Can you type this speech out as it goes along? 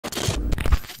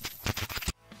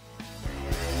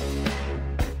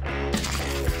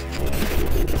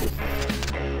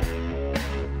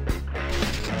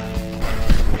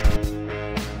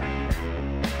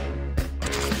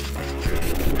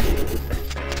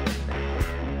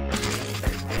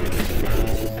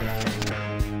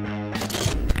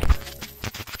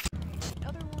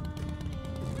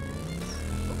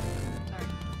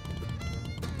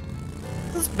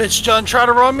bitch done try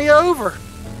to run me over.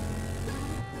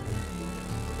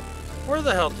 Where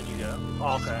the hell did you go?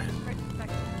 Oh, okay. Right back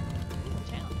to the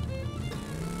town.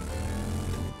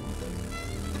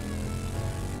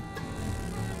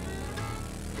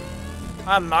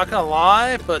 I'm not gonna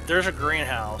lie, but there's a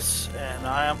greenhouse, and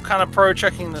I am kind of pro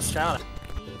checking this town.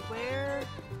 Beware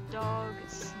dog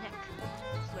snack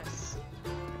bliss.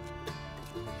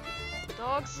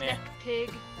 Dog snack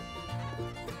pig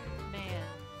man.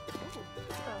 Ooh, what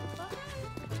the fuck?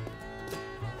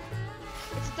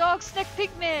 It's a dog snack pig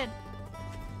man!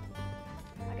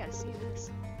 I gotta see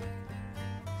this.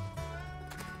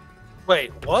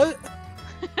 Wait, what?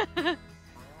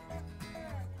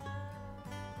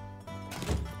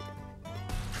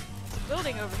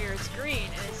 Building over here, it's green,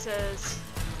 and it says,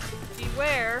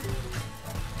 beware,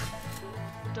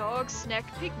 dog snack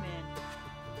pigman.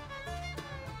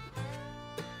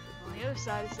 On the other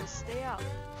side it says, stay out.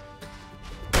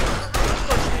 Of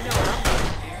course, we know what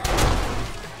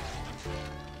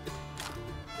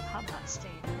I'm not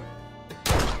staying out.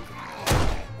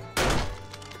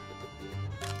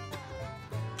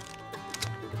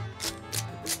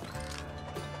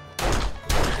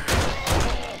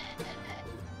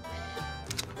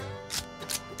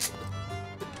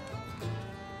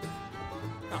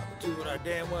 Do what I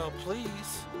damn well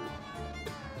please.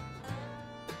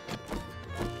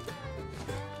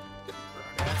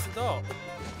 That's the dog.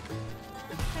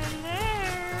 Hello?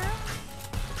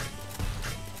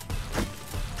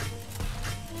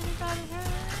 Anybody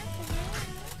hurt?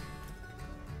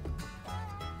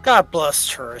 God bless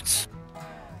turrets.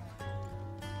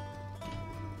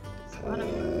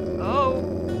 Oh.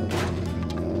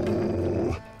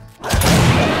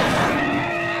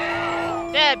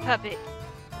 Bad puppy.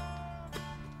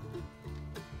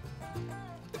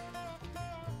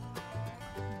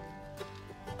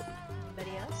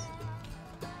 Anybody else?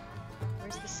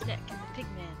 Where's the snack and the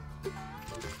pigman?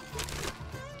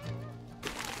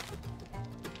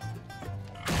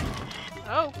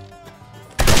 Oh.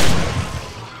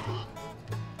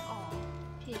 Oh,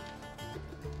 pig.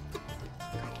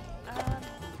 My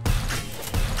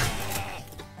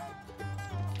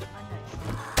knife.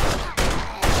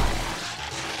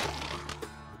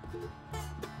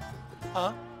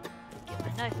 Huh? Get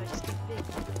my knife, I just get big.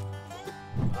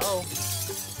 Oh.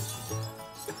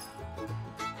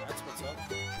 That's what's up.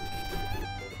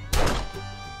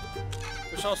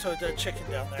 There's also a dead chicken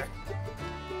down there.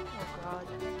 Oh god.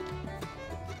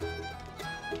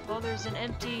 Well, there's an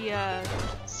empty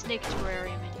snake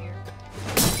terrarium in here.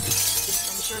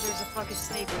 I'm sure there's a fucking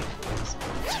snake waiting for us.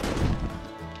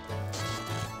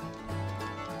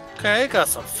 Okay, got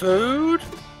some food.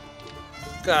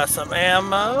 Got some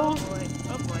ammo. Oh boy,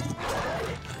 oh boy.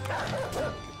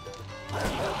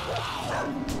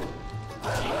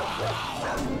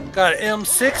 Got an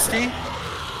M60.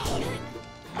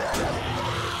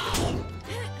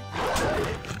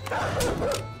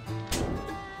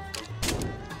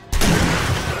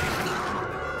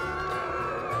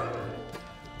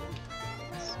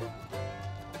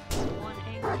 One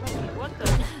angry puppy. What the?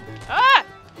 Ah!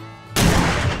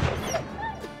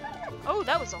 Oh,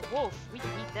 that was a wolf. We can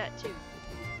eat that too.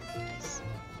 Nice.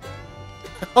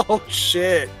 Oh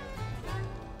shit.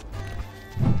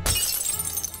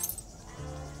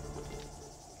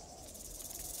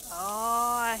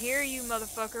 Oh, I hear you,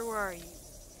 motherfucker. Where are you?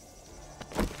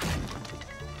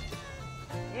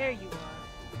 There you are.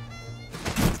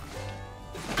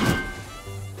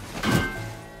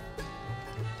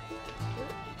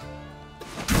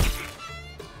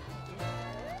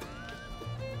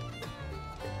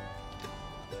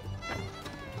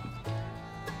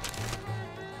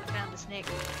 I found the snake.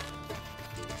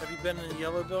 Have you been in the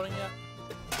yellow building yet?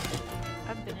 I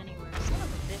haven't been anywhere. Son of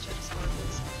a bitch, I just learned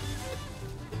this.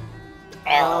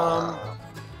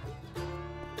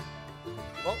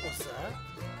 What was that?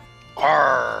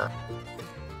 Arr.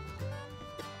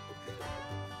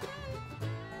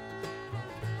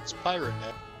 It's pirate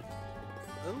net.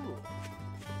 Ooh.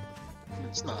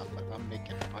 It's not, but I'm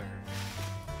making a pirate.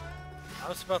 I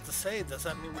was about to say, does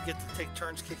that mean we get to take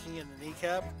turns kicking in the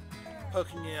kneecap,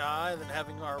 poking you in the eye, and then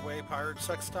having our way pirate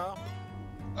sex style?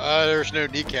 There's no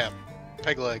kneecap.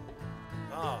 Peg leg.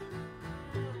 Oh.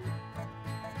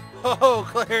 Oh,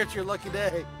 Claire, it's your lucky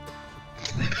day.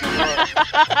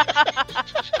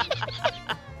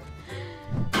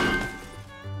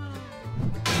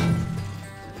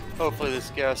 Hopefully this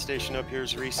gas station up here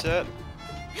is reset.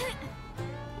 You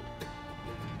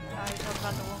talking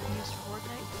about the one we used for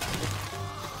Fortnite?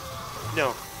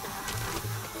 No.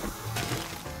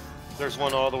 There's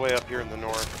one all the way up here in the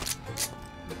north.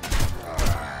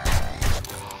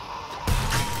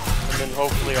 And then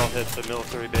hopefully I'll hit the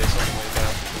military base on the way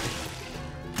back.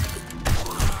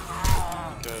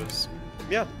 Because,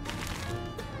 yeah.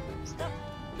 Stuff.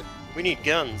 We need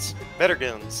guns. Better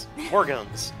guns. More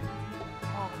guns.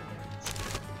 All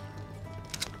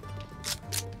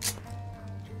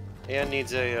the And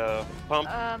needs a pump.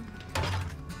 guns.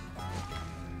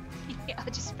 Yeah, I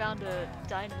just found a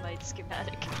dynamite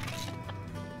schematic.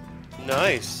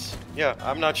 Nice. Yeah,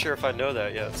 I'm not sure if I know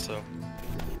that yet, so.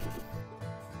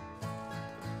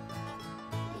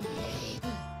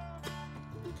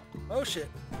 Oh shit.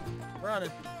 Running.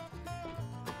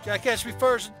 Gotta catch me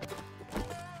first.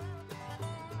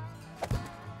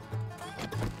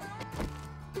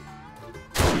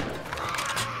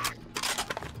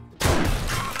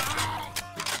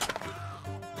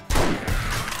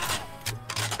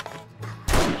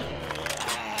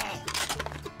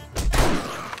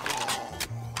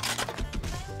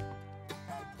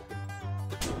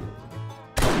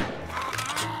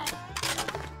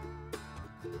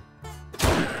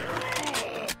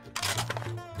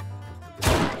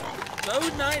 No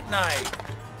night night.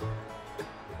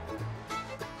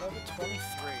 Level 23.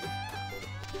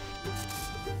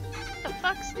 What the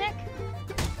fuck, Snick?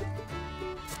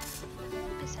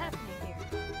 What is happening here?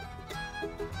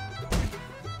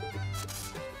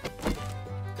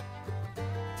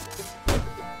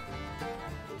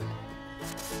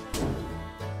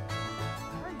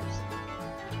 Where are you, Snick?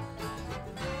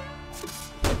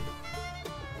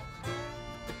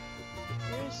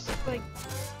 There's like,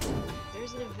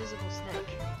 there's an invisible snake.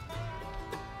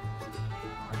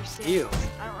 Ew.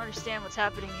 I don't understand what's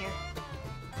happening here.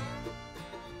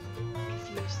 I'm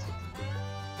confused.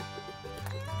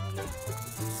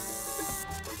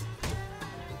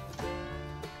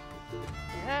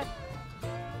 Yeah.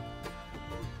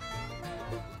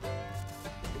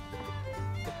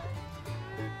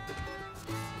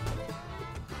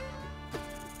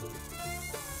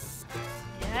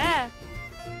 Yeah.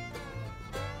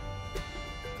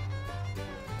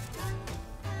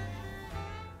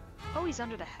 Oh, he's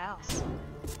under the house.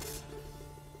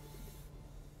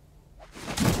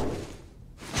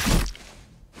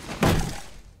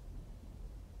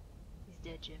 He's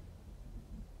dead, Jim.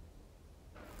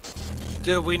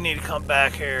 Dude, we need to come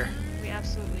back here. We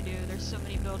absolutely do. There's so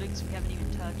many buildings we haven't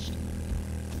even touched.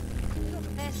 Oh,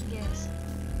 fast gas.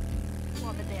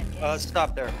 More of a damn gas.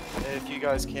 Stop there. If you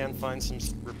guys can find some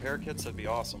repair kits, that'd be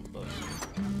awesome, but...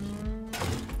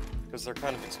 Because they're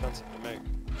kind of expensive to make.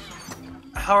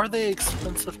 How are they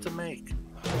expensive to make?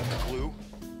 Glue.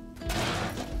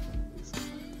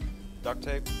 Duct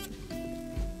tape.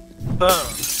 Boom.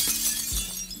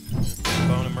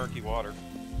 Bone and murky water.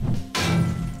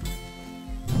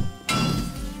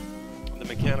 The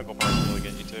mechanical parts really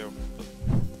get you too.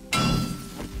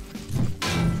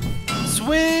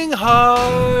 Swing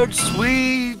hard,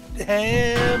 sweet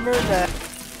hammer that.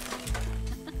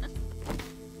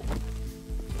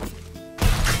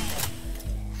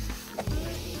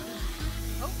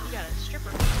 Oh, we got a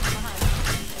stripper behind.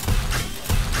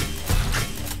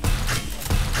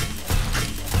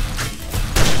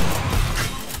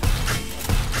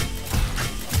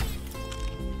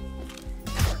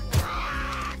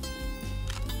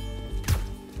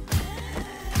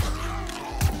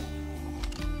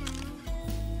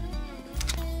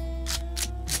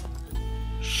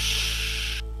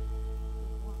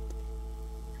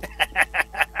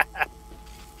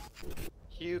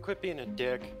 Hugh, quit being a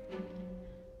dick.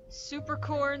 Super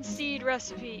corn seed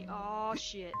recipe. Oh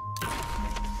shit.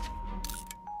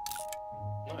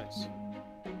 Nice.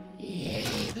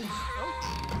 Oh.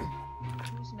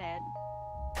 Who's mad?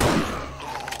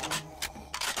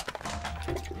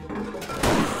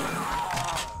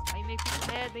 Why you make people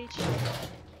mad, Leech?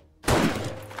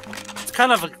 It's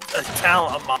kind of a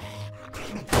talent of mine.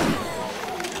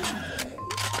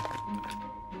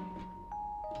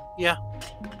 Yeah.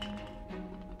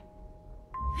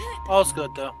 All's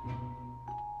good though.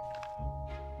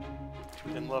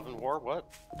 In Love and War, what?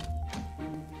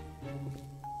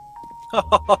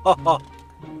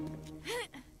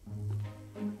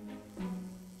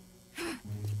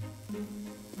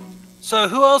 So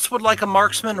who else would like a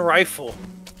marksman rifle?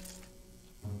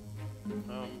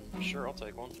 Sure, I'll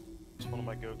take one. It's one of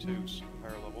my go-tos,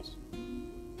 higher levels.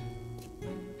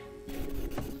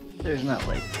 There's not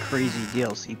like crazy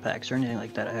DLC packs or anything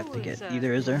like that I have to Oh, get it's,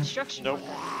 either, is there? Construction Nope.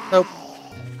 weapon. Nope.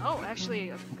 Oh,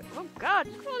 actually, oh god,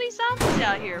 look at all these zombies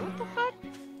out here. What the fuck?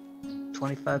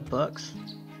 $25?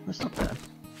 That's not bad.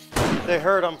 They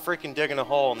heard I'm freaking digging a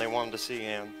hole and they wanted to see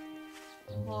Anne.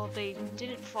 Well, they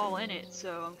didn't fall in it,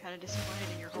 so I'm kind of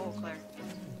disappointed in your hole, Claire.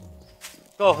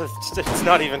 Oh, it's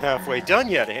not even halfway done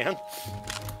yet, Anne.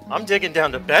 I'm digging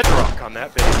down to bedrock on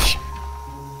that bitch.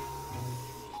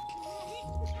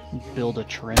 Build a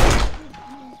trench.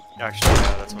 Actually,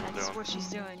 yeah, that's what I'm That's doing. what she's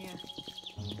doing, yeah.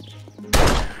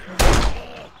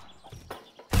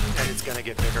 And it's gonna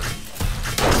get bigger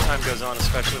as time goes on,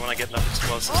 especially when I get enough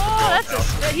explosives to blow Oh, it that's a up.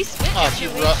 spit. He's spitting Oh, at if you,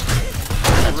 you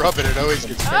Leech. rub it, it always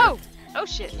gets bigger. Oh! Oh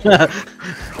shit. Ah,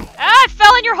 I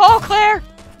fell in your hole, Claire!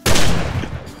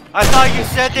 I thought you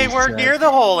said they weren't near the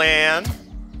hole, Anne.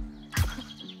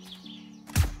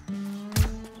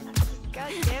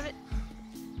 God damn it.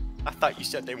 I thought you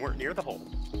said they weren't near the hole.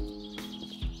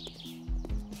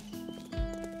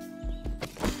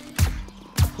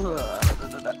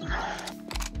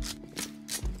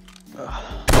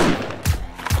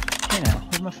 Hey now,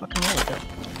 where's my fucking wallet go?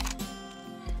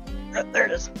 There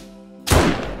it is.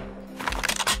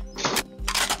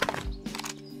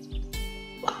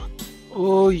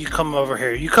 Ooh, you come over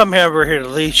here. You come over here to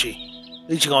Leechie.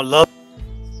 Leechie gonna love.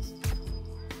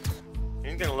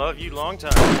 He's gonna love you long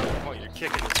time while you're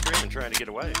kicking and screaming trying to get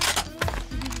away.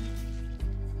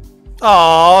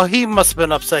 Oh, he must have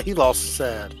been upset. He lost his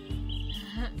head.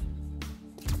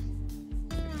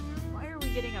 Why are we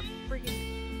getting a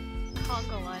freaking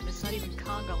conga line that's not even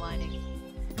conga lining?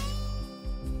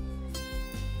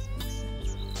 This makes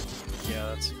sense. Yeah,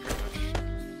 that's pretty much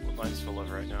what mine's full of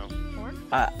right now. Porn?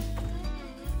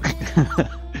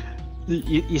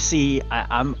 You see,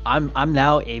 I'm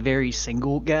now a very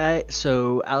single guy,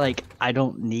 so I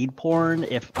don't need porn.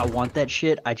 If I want that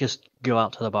shit, I just go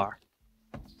out to the bar.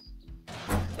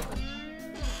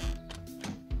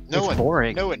 It's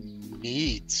boring. No one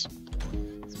needs.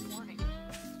 It's boring.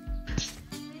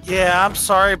 Yeah, I'm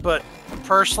sorry, but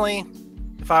personally,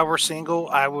 if I were single,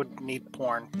 I would need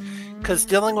porn. Because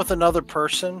dealing with another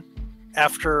person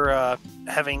after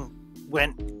having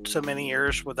went so many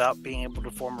years without being able to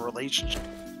form a relationship,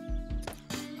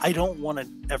 I don't want to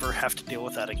ever have to deal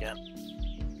with that again.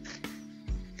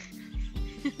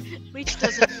 Leech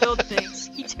doesn't build things,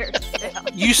 he tears it down.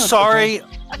 You sorry,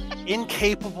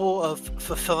 incapable of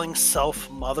fulfilling self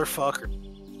motherfucker.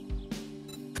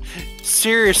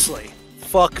 Seriously,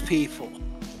 fuck people.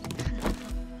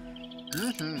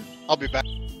 I'll be back.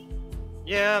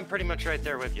 Yeah, I'm pretty much right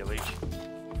there with you, Leech.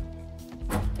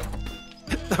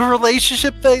 The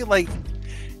relationship thing, like,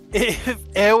 if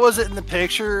it wasn't in the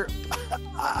picture,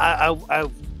 I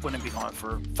wouldn't be going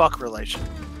for fuck relation.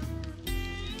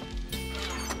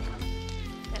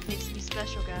 That makes me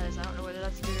special, guys. I don't know whether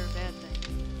that's a good or a bad thing.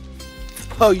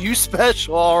 Oh, you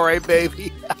special, all right,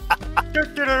 baby.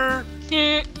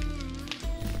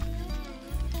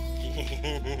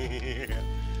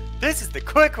 This is the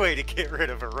quick way to get rid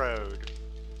of a road.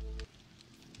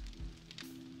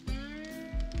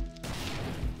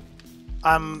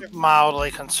 I'm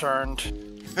mildly concerned.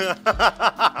 Come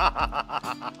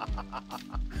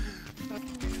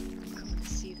to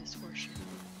see this horseshoe.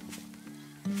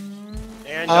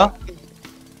 And Huh? Oh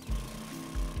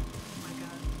my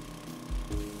god.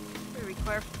 We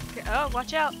require. Oh,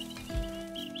 watch out!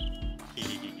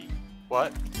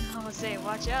 What? I was saying,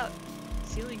 watch out.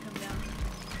 Ceiling come down.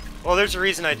 Well, there's a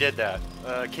reason I did that.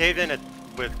 Cave in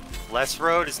with less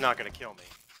road is not going to kill me.